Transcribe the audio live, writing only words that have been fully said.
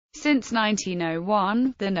Since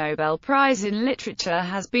 1901, the Nobel Prize in Literature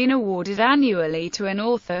has been awarded annually to an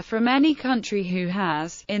author from any country who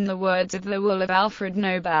has, in the words of the will of Alfred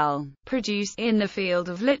Nobel, produced, in the field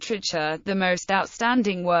of literature, the most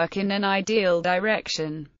outstanding work in an ideal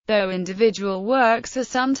direction. Though individual works are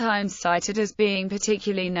sometimes cited as being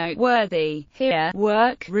particularly noteworthy, here,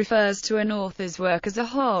 work refers to an author's work as a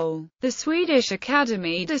whole. The Swedish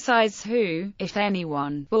Academy decides who, if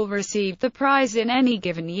anyone, will receive the prize in any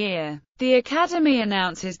given year. The Academy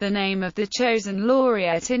announces the name of the chosen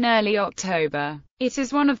laureate in early October. It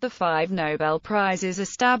is one of the 5 Nobel Prizes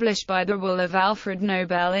established by the will of Alfred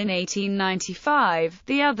Nobel in 1895.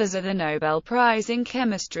 The others are the Nobel Prize in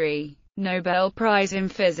Chemistry, Nobel Prize in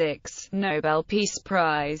Physics, Nobel Peace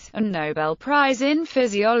Prize, and Nobel Prize in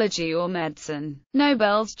Physiology or Medicine.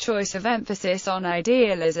 Nobel's choice of emphasis on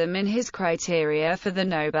idealism in his criteria for the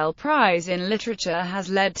Nobel Prize in Literature has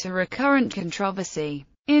led to recurrent controversy.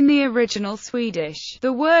 In the original Swedish,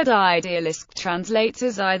 the word idealist translates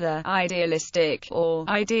as either idealistic or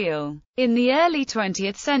ideal. In the early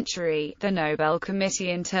 20th century, the Nobel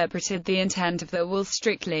Committee interpreted the intent of the will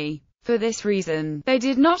strictly. For this reason, they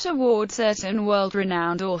did not award certain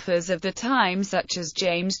world-renowned authors of the time such as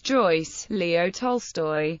James Joyce, Leo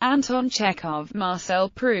Tolstoy, Anton Chekhov, Marcel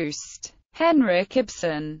Proust, Henrik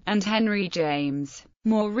Ibsen, and Henry James.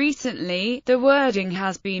 More recently, the wording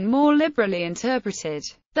has been more liberally interpreted.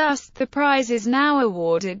 Thus, the prize is now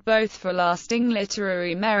awarded both for lasting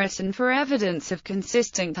literary merit and for evidence of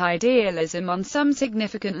consistent idealism on some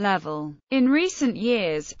significant level. In recent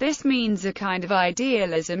years, this means a kind of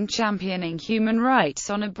idealism championing human rights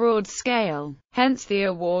on a broad scale. Hence the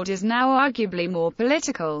award is now arguably more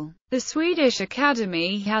political. The Swedish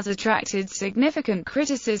Academy has attracted significant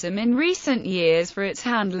criticism in recent years for its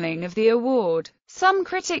handling of the award. Some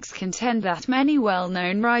critics contend that many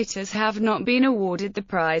well-known writers have not been awarded the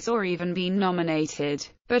prize or even been nominated,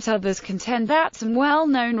 but others contend that some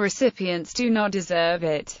well-known recipients do not deserve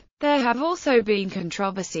it. There have also been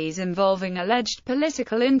controversies involving alleged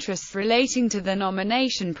political interests relating to the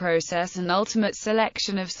nomination process and ultimate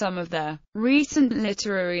selection of some of the recent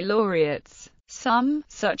literary laureates. Some,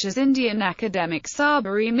 such as Indian academic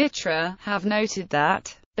Sabari Mitra, have noted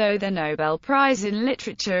that, though the Nobel Prize in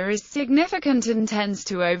Literature is significant and tends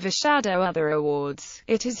to overshadow other awards,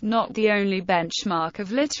 it is not the only benchmark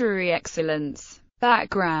of literary excellence.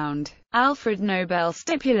 Background: Alfred Nobel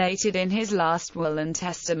stipulated in his last will and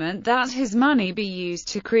testament that his money be used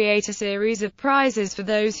to create a series of prizes for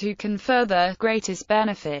those who confer the greatest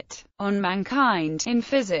benefit on mankind, in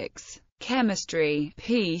physics, chemistry,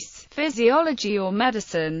 peace, physiology or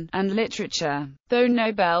medicine, and literature. Though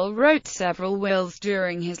Nobel wrote several wills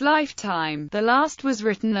during his lifetime, the last was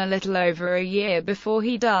written a little over a year before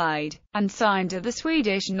he died, and signed at the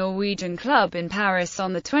Swedish-Norwegian Club in Paris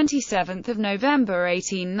on the 27th of November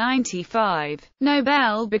 1895.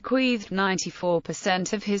 Nobel bequeathed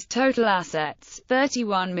 94% of his total assets,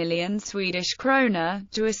 31 million Swedish krona,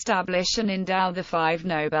 to establish and endow the 5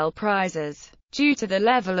 Nobel Prizes. Due to the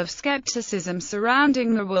level of skepticism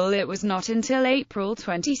surrounding the will, it was not until April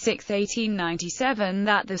 26, 1897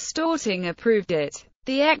 that the Storting approved it.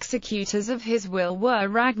 The executors of his will were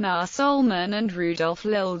Ragnar Solman and Rudolf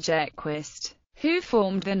Liljeqvist, who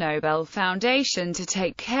formed the Nobel Foundation to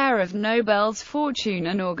take care of Nobel's fortune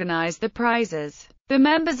and organize the prizes. The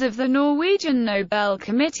members of the Norwegian Nobel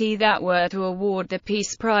Committee that were to award the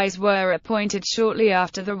Peace Prize were appointed shortly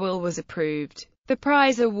after the will was approved. The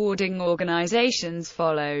prize-awarding organizations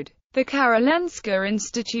followed: the Karolinska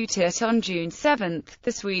Institutet on June 7,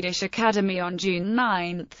 the Swedish Academy on June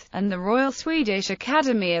 9, and the Royal Swedish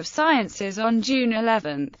Academy of Sciences on June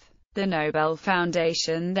 11. The Nobel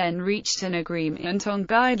Foundation then reached an agreement on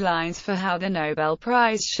guidelines for how the Nobel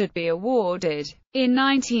Prize should be awarded. In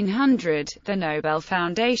 1900, the Nobel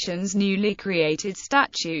Foundation's newly created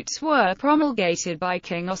statutes were promulgated by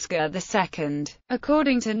King Oscar II.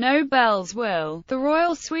 According to Nobel's will, the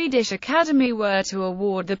Royal Swedish Academy were to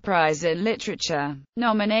award the prize in literature.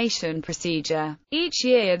 Nomination procedure: each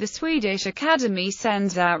year the Swedish Academy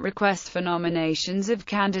sends out requests for nominations of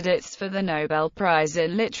candidates for the Nobel Prize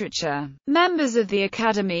in Literature. Members of the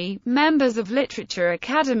Academy, members of literature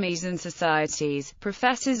academies and societies,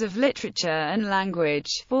 professors of literature and language,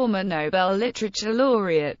 former Nobel Literature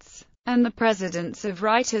laureates, and the presidents of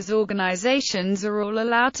writers' organizations are all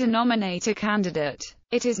allowed to nominate a candidate.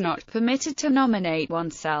 It is not permitted to nominate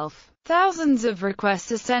oneself. Thousands of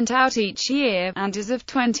requests are sent out each year, and as of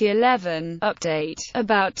 2011 update,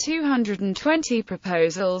 about 220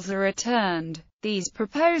 proposals are returned. These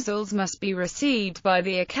proposals must be received by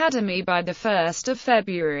the Academy by the 1st of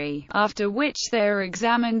February, after which they are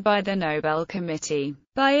examined by the Nobel Committee.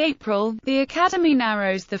 By April, the Academy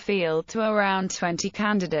narrows the field to around 20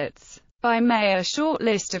 candidates. By May, a short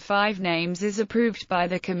list of 5 names is approved by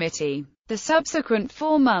the committee. The subsequent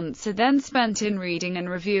 4 months are then spent in reading and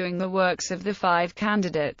reviewing the works of the 5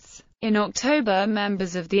 candidates. In October,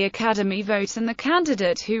 members of the Academy vote, and the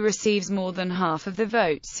candidate who receives more than half of the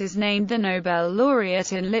votes is named the Nobel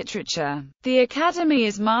laureate in literature. The Academy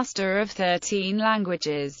is master of 13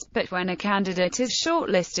 languages, but when a candidate is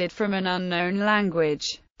shortlisted from an unknown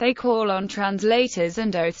language, they call on translators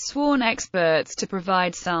and oath-sworn experts to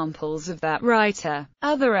provide samples of that writer.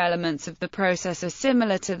 Other elements of the process are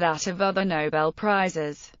similar to that of other Nobel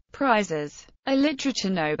Prizes. A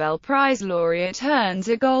literature Nobel Prize laureate earns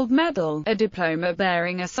a gold medal, a diploma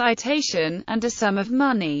bearing a citation, and a sum of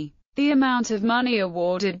money. The amount of money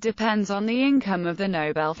awarded depends on the income of the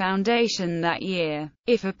Nobel Foundation that year.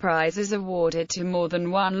 If a prize is awarded to more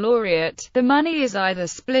than one laureate, the money is either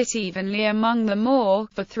split evenly among them or,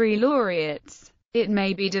 for 3 laureates, it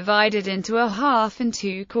may be divided into a half and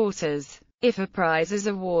 2 quarters. If a prize is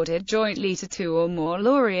awarded jointly to 2 or more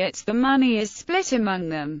laureates, the money is split among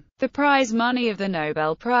them. The prize money of the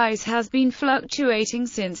Nobel Prize has been fluctuating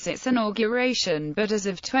since its inauguration, but as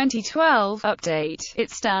of 2012 update, it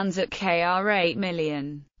stands at Kr 8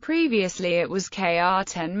 million. Previously it was Kr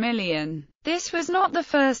 10 million. This was not the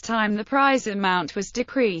first time the prize amount was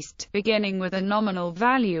decreased. Beginning with a nominal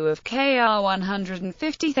value of Kr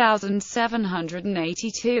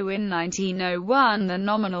 150,782 in 1901, the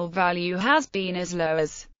nominal value has been as low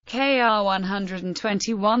as Kr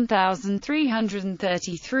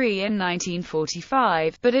 121,333 in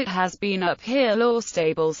 1945, but it has been uphill or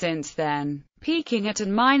stable since then, peaking at a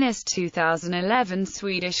 -2011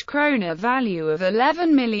 Swedish krona value of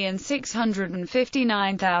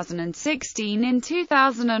 11,659,016 in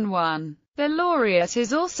 2001. The laureate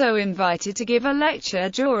is also invited to give a lecture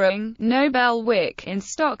during Nobel Week in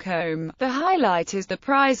Stockholm. The highlight is the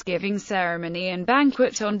prize-giving ceremony and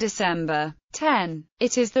banquet on December 10.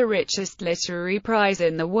 It is the richest literary prize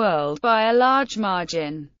in the world by a large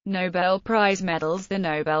margin. Nobel Prize medals. The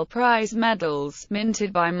Nobel Prize medals,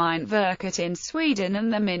 minted by Myntverket in Sweden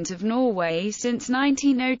and the Mint of Norway since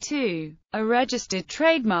 1902, are registered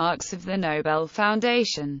trademarks of the Nobel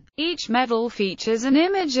Foundation. Each medal features an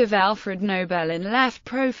image of Alfred Nobel in left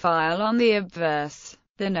profile on the obverse.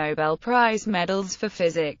 The Nobel Prize medals for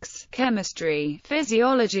physics, chemistry,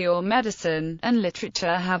 physiology or medicine, and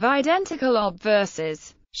literature have identical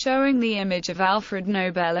obverses, showing the image of Alfred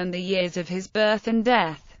Nobel and the years of his birth and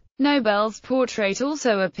death. Nobel's portrait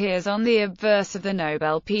also appears on the obverse of the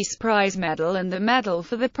Nobel Peace Prize medal and the medal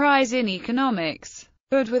for the prize in economics,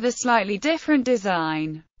 but with a slightly different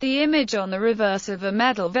design. The image on the reverse of a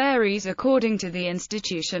medal varies according to the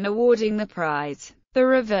institution awarding the prize. The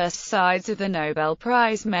reverse sides of the Nobel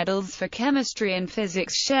Prize medals for chemistry and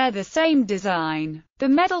physics share the same design. The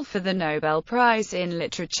medal for the Nobel Prize in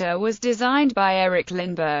Literature was designed by Erik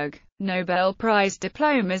Lindbergh. Nobel Prize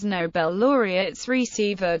diplomas. Nobel laureates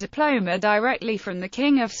receive a diploma directly from the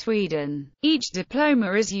King of Sweden. Each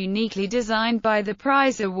diploma is uniquely designed by the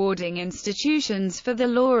prize-awarding institutions for the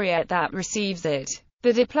laureate that receives it.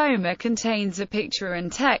 The diploma contains a picture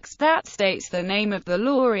and text that states the name of the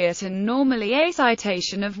laureate and normally a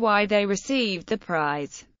citation of why they received the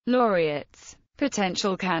prize. Laureates.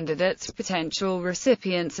 Potential candidates. Potential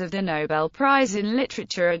recipients of the Nobel Prize in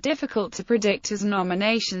Literature are difficult to predict as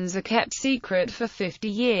nominations are kept secret for 50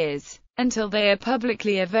 years, until they are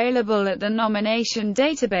publicly available at the nomination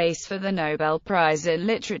database for the Nobel Prize in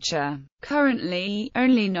Literature. Currently,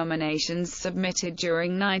 only nominations submitted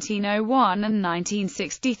during 1901 and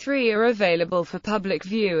 1963 are available for public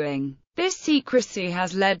viewing. This secrecy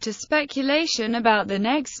has led to speculation about the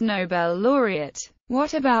next Nobel laureate.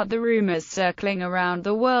 What about the rumors circling around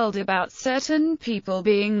the world about certain people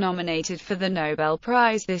being nominated for the Nobel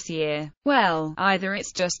Prize this year? Well, either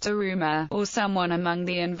it's just a rumor, or someone among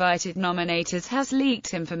the invited nominators has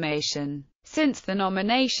leaked information. Since the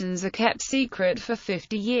nominations are kept secret for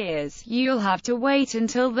 50 years, you'll have to wait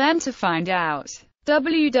until then to find out.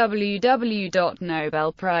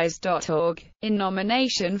 www.nobelprize.org. In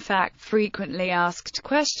Nomination Fact, frequently asked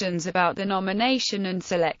questions about the nomination and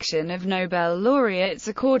selection of Nobel laureates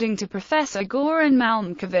according to Professor Goran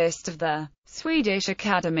Malmqvist of the Swedish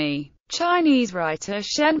Academy. Chinese writer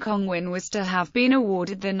Shen Congwen was to have been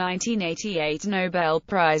awarded the 1988 Nobel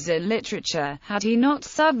Prize in Literature, had he not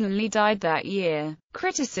suddenly died that year.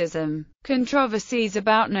 Criticism. Controversies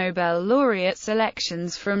about Nobel laureate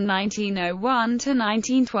selections from 1901 to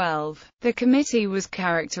 1912. The committee was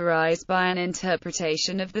characterized by an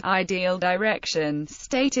interpretation of the ideal direction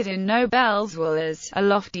stated in Nobel's will as a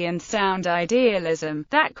lofty and sound idealism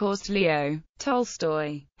that caused Leo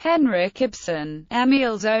Tolstoy, Henrik Ibsen,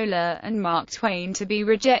 Emil Zola, and Mark Twain to be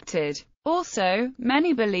rejected. Also,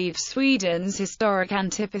 many believe Sweden's historic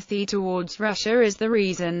antipathy towards Russia is the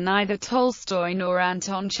reason neither Tolstoy nor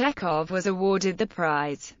Anton Chekhov was awarded the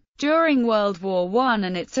prize. During World War I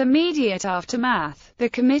and its immediate aftermath, the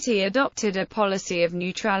committee adopted a policy of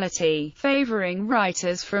neutrality, favoring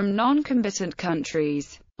writers from non-combatant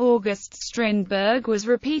countries. August Strindberg was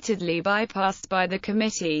repeatedly bypassed by the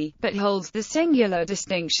committee, but holds the singular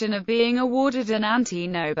distinction of being awarded an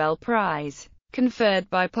anti-Nobel Prize, conferred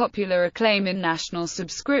by popular acclaim in national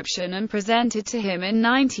subscription and presented to him in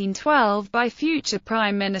 1912 by future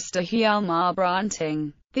Prime Minister Hjalmar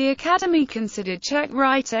Branting. The Academy considered Czech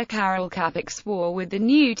writer Karel Čapek's war with the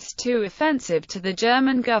Newts too offensive to the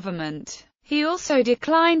German government. He also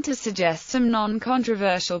declined to suggest some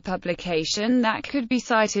non-controversial publication that could be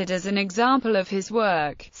cited as an example of his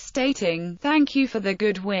work, stating, "Thank you for the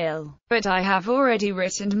goodwill, but I have already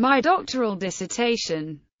written my doctoral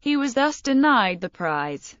dissertation." He was thus denied the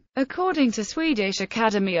prize. According to Swedish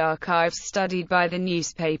Academy archives studied by the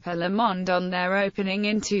newspaper Le Monde on their opening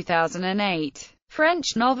in 2008,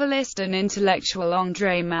 French novelist and intellectual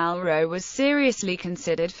André Malraux was seriously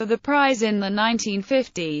considered for the prize in the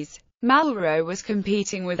 1950s. Malraux was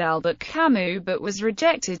competing with Albert Camus but was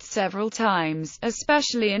rejected several times,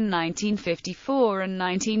 especially in 1954 and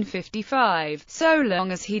 1955, so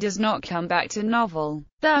long as he does not come back to novel.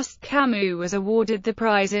 Thus, Camus was awarded the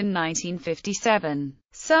prize in 1957.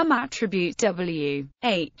 Some attribute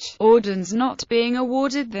W.H. Auden's not being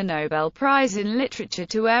awarded the Nobel Prize in Literature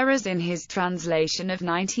to errors in his translation of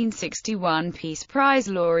 1961 Peace Prize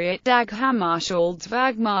laureate Dag Hammarskjöld's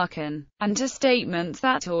Vagmarken, and to statements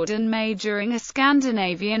that Auden made during a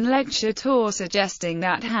Scandinavian lecture tour suggesting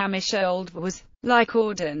that Hammarskjöld was, like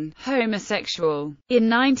Auden, homosexual. In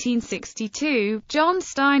 1962, John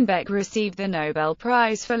Steinbeck received the Nobel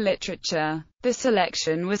Prize for Literature. The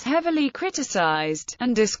selection was heavily criticized,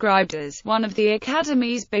 and described as one of the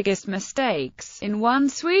Academy's biggest mistakes. In one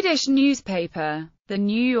Swedish newspaper, The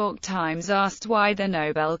New York Times asked why the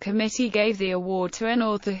Nobel Committee gave the award to an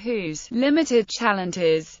author whose limited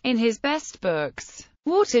challenges, in his best books,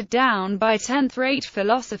 watered down by 10th-rate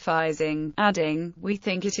philosophizing, adding, "We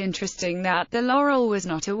think it interesting that the laurel was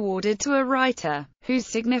not awarded to a writer whose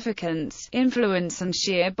significance, influence and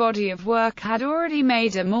sheer body of work had already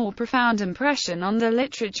made a more profound impression on the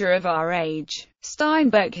literature of our age."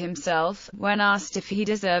 Steinbeck himself, when asked if he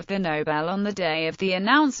deserved the Nobel on the day of the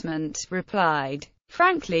announcement, replied,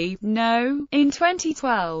 "Frankly, no." In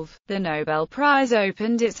 2012, the Nobel Prize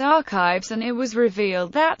opened its archives and it was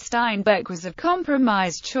revealed that Steinbeck was a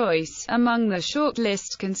compromised choice, among the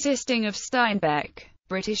shortlist consisting of Steinbeck,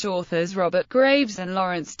 British authors Robert Graves and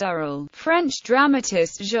Lawrence Durrell, French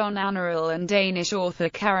dramatist Jean Anarel and Danish author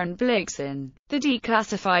Karen Blixen. The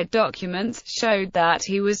declassified documents showed that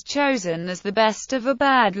he was chosen as the best of a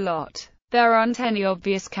bad lot. There aren't any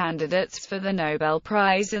obvious candidates for the Nobel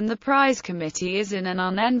Prize and the prize committee is in an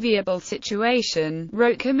unenviable situation,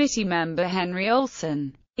 wrote committee member Henry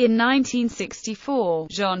Olsen. In 1964,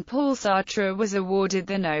 Jean-Paul Sartre was awarded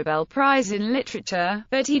the Nobel Prize in Literature,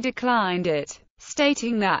 but he declined it,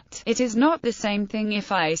 stating that, "It is not the same thing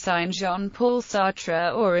if I sign Jean-Paul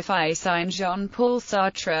Sartre or if I sign Jean-Paul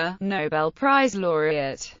Sartre, Nobel Prize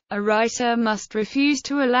laureate. A writer must refuse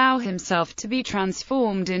to allow himself to be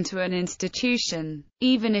transformed into an institution,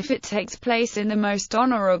 even if it takes place in the most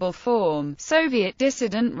honorable form." Soviet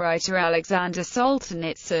dissident writer Alexander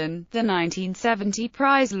Solzhenitsyn, the 1970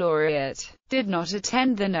 prize laureate, did not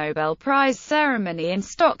attend the Nobel Prize ceremony in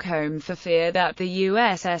Stockholm for fear that the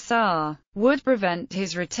USSR would prevent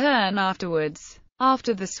his return afterwards.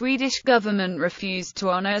 After the Swedish government refused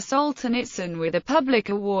to honor Solzhenitsyn with a public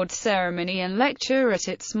award ceremony and lecture at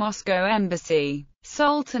its Moscow embassy,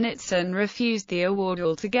 Solzhenitsyn refused the award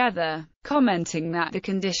altogether, commenting that the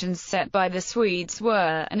conditions set by the Swedes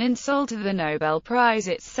were an insult to the Nobel Prize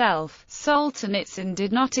itself. Solzhenitsyn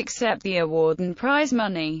did not accept the award and prize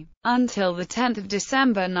money until the 10th of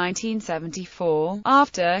December 1974,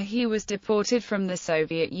 after he was deported from the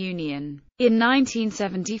Soviet Union. In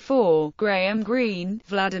 1974, Graham Greene,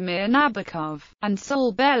 Vladimir Nabokov, and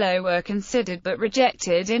Saul Bellow were considered but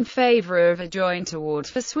rejected in favor of a joint award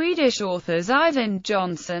for Swedish authors Ivan Lyndon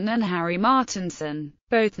Johnson and Harry Martinson,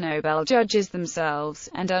 both Nobel judges themselves,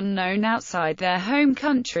 and unknown outside their home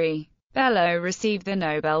country. Bellow received the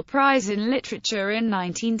Nobel Prize in Literature in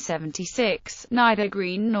 1976. Neither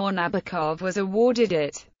Green nor Nabokov was awarded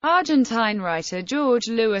it. Argentine writer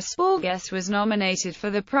Jorge Luis Borges was nominated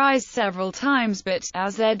for the prize several times, but,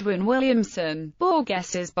 as Edwin Williamson,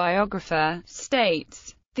 Borges's biographer,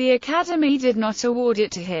 states, the Academy did not award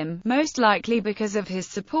it to him, most likely because of his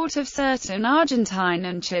support of certain Argentine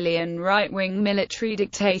and Chilean right-wing military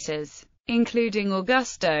dictators, including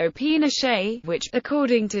Augusto Pinochet, which,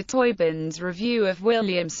 according to Toybin's review of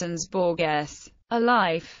Williamson's Borges, A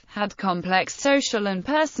Life, had complex social and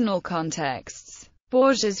personal contexts.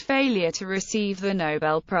 Borges' failure to receive the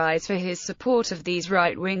Nobel Prize for his support of these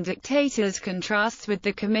right-wing dictators contrasts with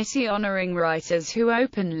the committee honoring writers who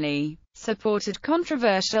openly supported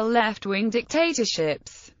controversial left-wing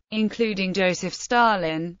dictatorships, including Joseph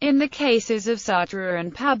Stalin, in the cases of Sartre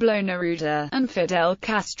and Pablo Neruda, and Fidel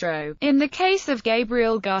Castro, in the case of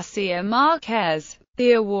Gabriel Garcia Marquez.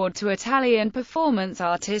 The award to Italian performance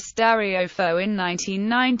artist Dario Fo in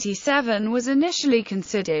 1997 was initially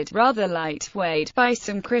considered rather lightweight by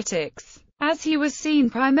some critics, as he was seen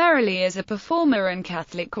primarily as a performer, and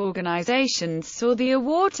Catholic organizations saw the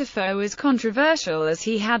award to Fo as controversial as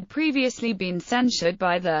he had previously been censured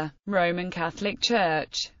by the Roman Catholic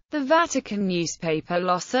Church. The Vatican newspaper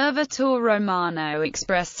L'Osservatore Romano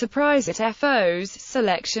expressed surprise at Fo's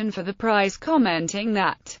selection for the prize, commenting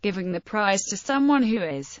that, giving the prize to someone who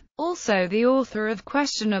is also the author of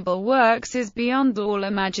questionable works is beyond all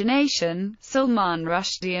imagination. Salman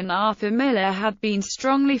Rushdie and Arthur Miller had been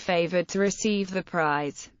strongly favored to receive the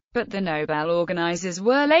prize, but the Nobel organizers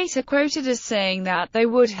were later quoted as saying that they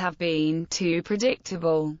would have been too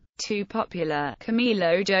predictable, too popular.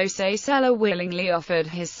 Camilo José Cela willingly offered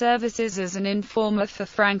his services as an informer for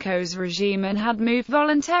Franco's regime and had moved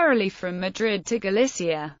voluntarily from Madrid to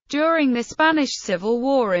Galicia during the Spanish Civil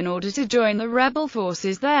War in order to join the rebel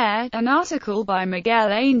forces there. An article by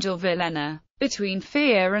Miguel Angel Villena, Between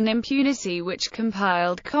Fear and Impunity, which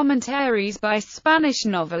compiled commentaries by Spanish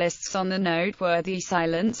novelists on the noteworthy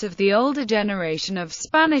silence of the older generation of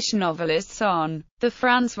Spanish novelists on the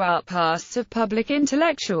François past of public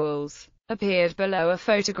intellectuals, appeared below a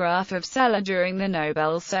photograph of Cela during the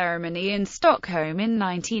Nobel ceremony in Stockholm in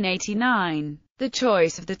 1989. The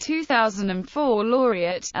choice of the 2004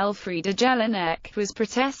 laureate, Elfrida Jelinek, was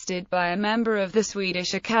protested by a member of the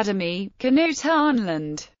Swedish Academy, Knut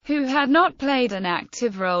Arnlund, who had not played an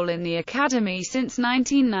active role in the Academy since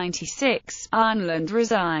 1996. Arnlund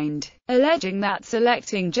resigned, alleging that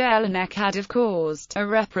selecting Jelinek had have caused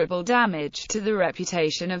irreparable damage to the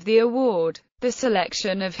reputation of the award. The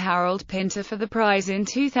selection of Harold Pinter for the prize in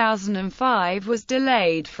 2005 was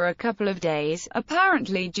delayed for a couple of days,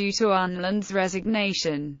 apparently due to Arnlund's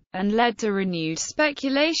resignation, and led to renewed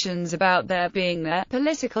speculations about there being a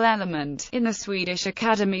political element in the Swedish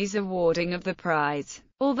Academy's awarding of the prize.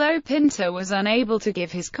 Although Pinter was unable to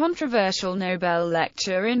give his controversial Nobel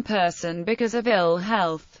lecture in person because of ill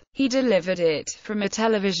health, he delivered it from a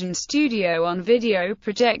television studio on video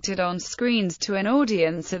projected on screens to an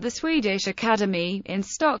audience at the Swedish Academy in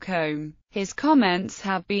Stockholm. His comments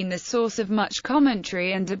have been the source of much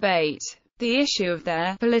commentary and debate. The issue of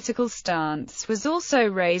their political stance was also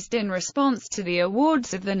raised in response to the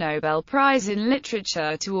awards of the Nobel Prize in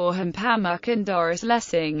Literature to Orhan Pamuk and Doris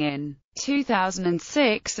Lessing in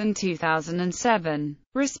 2006 and 2007,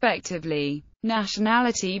 respectively.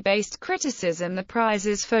 Nationality-based criticism. The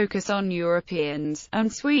prize's focus on Europeans,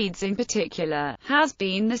 and Swedes in particular, has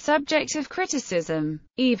been the subject of criticism,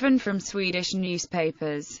 even from Swedish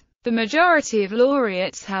newspapers. The majority of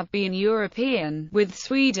laureates have been European, with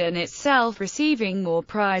Sweden itself receiving more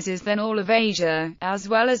prizes than all of Asia, as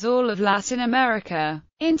well as all of Latin America.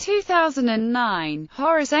 In 2009,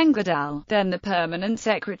 Horace Engdahl, then the permanent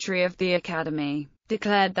secretary of the Academy,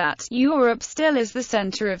 declared that Europe still is the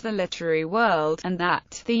center of the literary world, and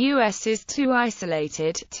that the US is too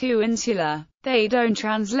isolated, too insular. They don't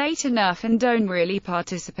translate enough and don't really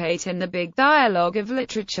participate in the big dialogue of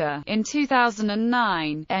literature. In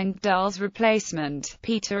 2009, Engdahl's replacement,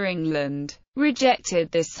 Peter England,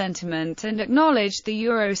 rejected this sentiment and acknowledged the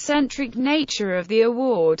Eurocentric nature of the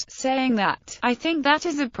award, saying that, "I think that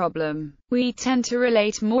is a problem. We tend to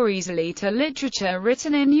relate more easily to literature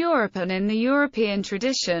written in Europe and in the European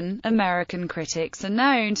tradition." American critics are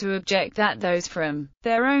known to object that those from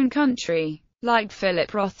their own country, like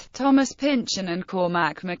Philip Roth, Thomas Pynchon and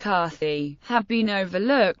Cormac McCarthy, have been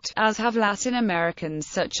overlooked, as have Latin Americans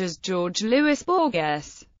such as Jorge Luis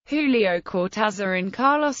Borges, Julio Cortázar and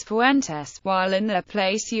Carlos Fuentes, while in their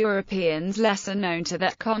place Europeans lesser known to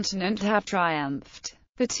that continent have triumphed.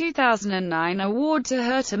 The 2009 award to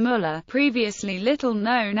Herta Müller, previously little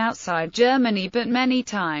known outside Germany but many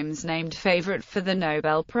times named favorite for the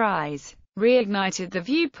Nobel Prize, reignited the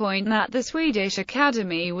viewpoint that the Swedish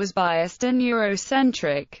Academy was biased and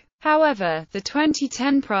Eurocentric. However, the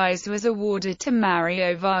 2010 prize was awarded to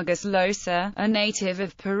Mario Vargas Llosa, a native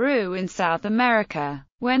of Peru in South America,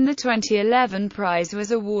 when the 2011 prize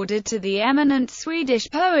was awarded to the eminent Swedish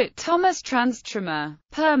poet Thomas Tranströmer.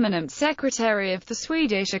 Permanent Secretary of the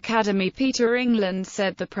Swedish Academy Peter England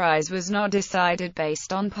said the prize was not decided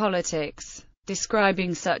based on politics,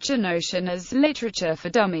 describing such a notion as literature for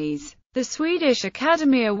dummies. The Swedish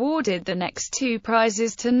Academy awarded the next two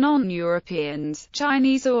prizes to non-Europeans,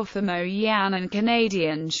 Chinese author Mo Yan and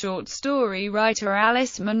Canadian short story writer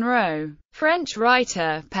Alice Munro. French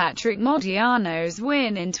writer Patrick Modiano's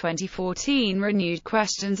win in 2014 renewed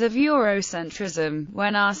questions of Eurocentrism,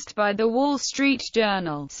 when asked by the Wall Street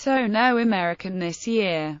Journal, "So no American this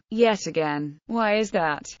year, yet again. Why is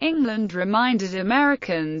that?" England reminded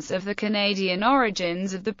Americans of the Canadian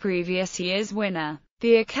origins of the previous year's winner,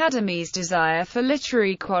 the Academy's desire for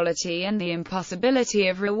literary quality and the impossibility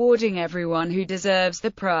of rewarding everyone who deserves the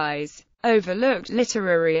prize. Overlooked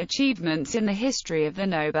literary achievements in the history of the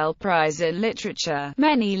Nobel Prize in Literature.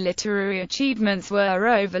 Many literary achievements were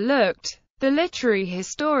overlooked. The literary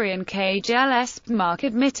historian Kjell Espmark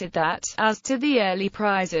admitted that, as to the early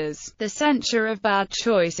prizes, the censure of bad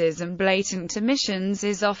choices and blatant omissions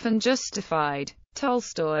is often justified.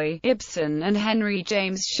 Tolstoy, Ibsen and Henry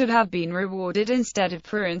James should have been rewarded instead of,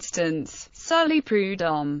 for instance, Sully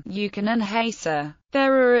Prudhomme, Eucken and Hesse.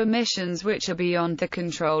 There are omissions which are beyond the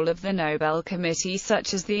control of the Nobel Committee,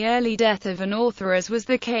 such as the early death of an author, as was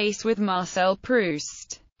the case with Marcel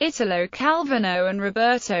Proust, Italo Calvino and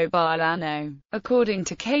Roberto Bolaño. According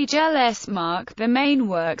to Kjell Espmark, the main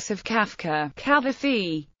works of Kafka,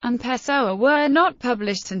 Cavafy, and Pessoa were not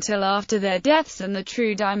published until after their deaths, and the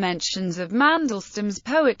true dimensions of Mandelstam's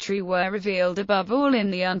poetry were revealed above all in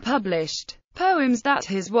the unpublished poems that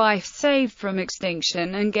his wife saved from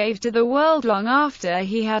extinction and gave to the world long after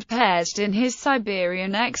he had perished in his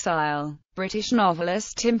Siberian exile. British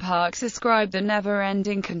novelist Tim Parks ascribed the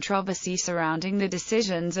never-ending controversy surrounding the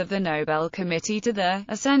decisions of the Nobel Committee to the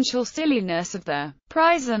essential silliness of the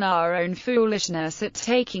prize and our own foolishness at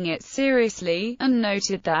taking it seriously, and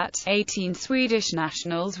noted that 18 Swedish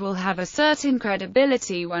nationals will have a certain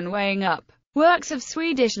credibility when weighing up works of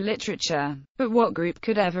Swedish literature. But what group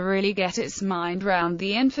could ever really get its mind round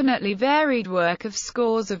the infinitely varied work of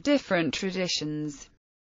scores of different traditions?